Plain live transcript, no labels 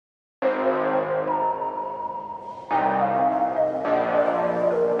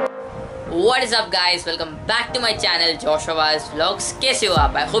What is up guys, welcome back to my channel Joshua's Vlogs. कैसे हो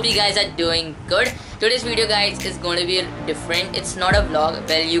आप? I hope you guys are doing good. Today's video guys is going to be different. It's not a vlog.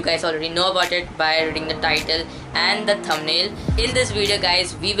 Well, you guys already know about it by reading the title and the thumbnail. In this video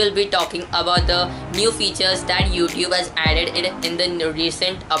guys, we will be talking about the new features that YouTube has added in the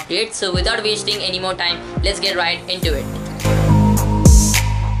recent update. So without wasting any more time, let's get right into it.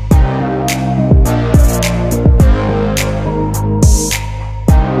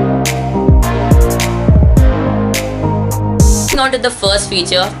 On to the first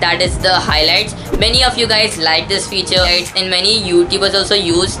feature, that is the highlights. Many of you guys like this feature and many YouTubers also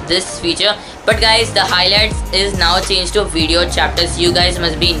use this feature, but guys, the highlights is now changed to video chapters. You guys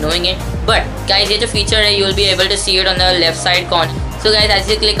must be knowing it, but guys, here's a feature you will be able to see it on the left side corner. So guys, as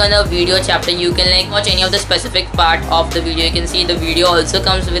you click on the video chapter, you can like watch any of the specific part of the video. You can see the video also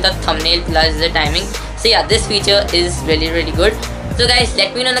comes with a thumbnail plus the timing. So yeah, this feature is really good. So guys,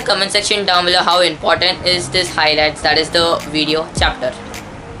 let me know in the comment section down below how important is this highlights, that is the video chapter.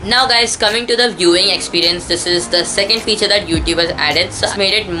 Now guys, coming to the viewing experience, this is the second feature that YouTube has added. So it's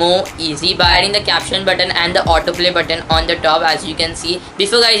made it more easy by adding the caption button and the autoplay button on the top, as you can see.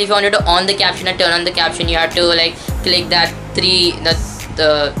 Before guys, if you wanted to on the caption or turn on the caption, you have to like click that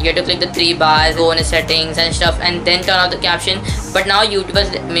you have to click the 3 bars, go on the settings and stuff, and then turn off the caption. But now YouTube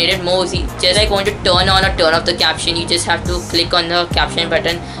has made it more easy. Just like want to turn on or turn off the caption, you just have to click on the caption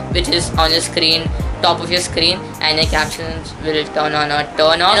button, which is on the screen, top of your screen, and the captions will turn on or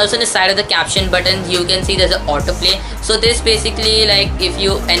turn off. And also on the side of the caption button, you can see there's an autoplay. So this basically, like, if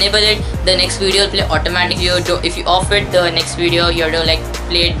you enable it, the next video will play automatically. If you off it, the next video you have to like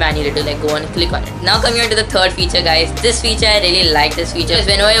play it manually to like go and click on it. Now coming on to the third feature guys, this feature I really like this feature.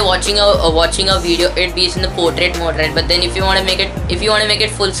 Whenever you're watching a video, it be in the portrait mode, right? But then if you want to make it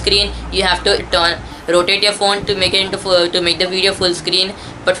full screen, you have to rotate your phone to make it to make the video full screen.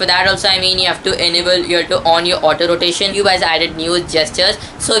 But for that also, you have to on your auto rotation. You guys added new gestures.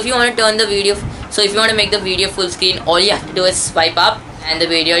 So if you want to make the video full screen, all you have to do is swipe up and the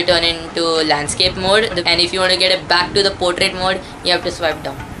video will turn into landscape mode. And if you want to get it back to the portrait mode, you have to swipe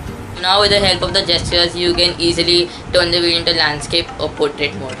down. Now with the help of the gestures, you can easily turn the video into landscape or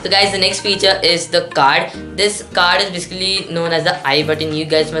portrait mode. So guys, the next feature is the card. This card is basically known as the I button. You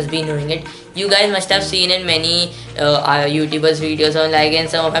guys must be knowing it. You guys must have seen in many YouTubers videos, or like in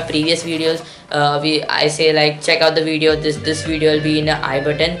some of my previous videos, I say like check out the video. This video will be in the I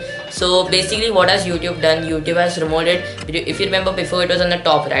button. So basically, what has YouTube done? YouTube has removed it. If you remember, before it was on the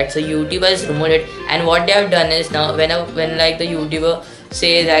top, right? So YouTube has removed it, and what they have done is now when like the YouTuber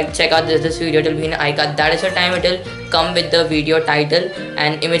say like check out this video, it will be in icon. That is the time it will come with the video title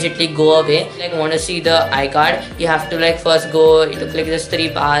and immediately go away. Like want to see the iCard, you have to like first go to click this 3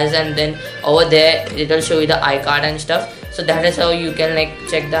 bars, and then over there it will show you the iCard and stuff. So that is how you can like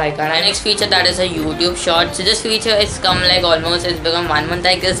check the iCard. And next feature, that is a YouTube short. So this feature is come like almost, it's become 1 month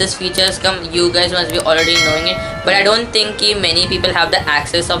I guess this feature has come. You guys must be already knowing it, but I don't think many people have the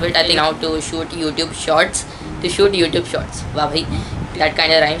access of it. I think now to shoot YouTube shorts. Wow, bhai, that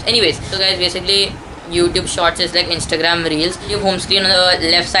kind of rhymes. Anyways, so guys, basically YouTube shorts is like Instagram reels. Your home screen on the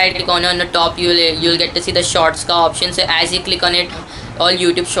left side corner, on the top you'll get to see the shorts ka option. So as you click on it, all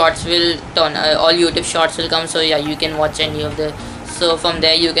YouTube shorts will come. So yeah, you can watch any of the, so from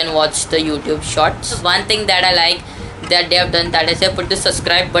there you can watch the YouTube shorts. So one thing that I like that they have done, that is they put the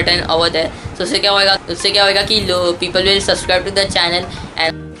subscribe button over there. So usse kya hoega ki people will subscribe to the channel.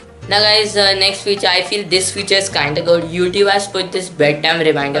 And now guys, next feature, I feel this feature is kind of good. YouTube has put this bedtime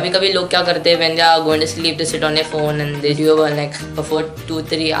reminder. Kabhi log kya karte when they are going to sleep, they sit on their phone and they do like for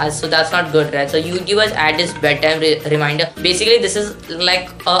 2-3 hours. So that's not good, right? So YouTube has added this bedtime reminder. Basically this is like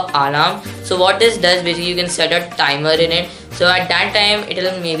a alarm. So what this does, basically you can set a timer in it. So at that time it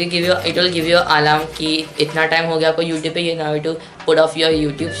will give you alarm ki itna time ho gaya aapko YouTube pe, you now have to put off your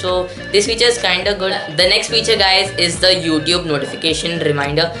YouTube. So this feature is kind of good. The next feature guys is the YouTube notification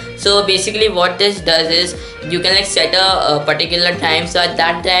reminder. So basically what this does is you can like set a particular time, so at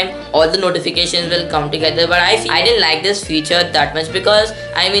that time all the notifications will come together. But I didn't like this feature that much, because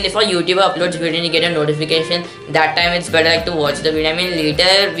if a YouTuber uploads video and you get a notification, that time it's better like to watch the video.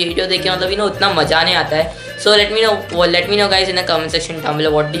 Later video dekhe utna maza nahi aata hai. So let me know guys in the comment section down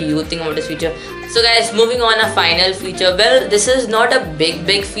below, what do you think about this feature. So guys, moving on, a final feature. Well, this is not a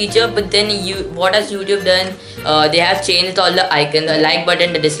big feature, but then what has YouTube done? They have changed all the icons, the like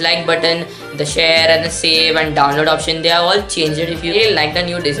button, the dislike button, the share and the save and download option. They have all changed it. If you really like the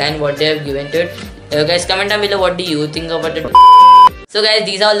new design what they have given to it, guys, comment down below what do you think about it. So guys,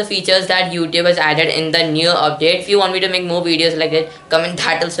 these are all the features that YouTube has added in the new update. If you want me to make more videos like that, comment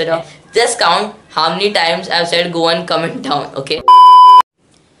that also down. Just count how many times I've said go and comment down, okay?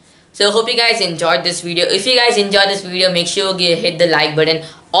 So hope you guys enjoyed this video. If you guys enjoyed this video, make sure you hit the like button.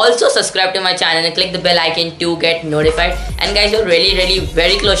 Also subscribe to my channel and click the bell icon to get notified. And guys, we're really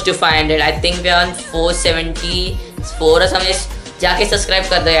very close to 500. I think we're on 474 or something. जाके subscribe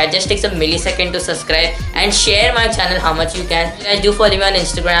कर दो यार. Just take some millisecond to subscribe and share my channel how much you can. You guys do follow me on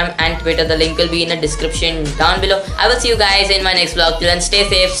Instagram and Twitter. The link will be in the description down below. I will see you guys in my next vlog. Till then, stay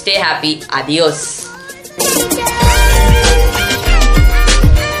safe, stay happy. Adios.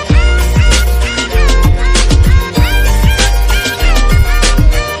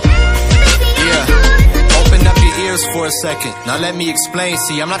 For a second, now let me explain.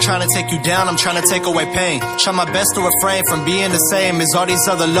 See, I'm not trying to take you down, I'm trying to take away pain. Try my best to refrain from being the same as all these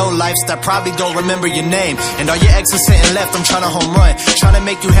other low lifes that probably don't remember your name. And all your exes sitting left, I'm trying to home run, trying to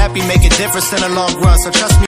make you happy, make a difference in the long run. So trust me.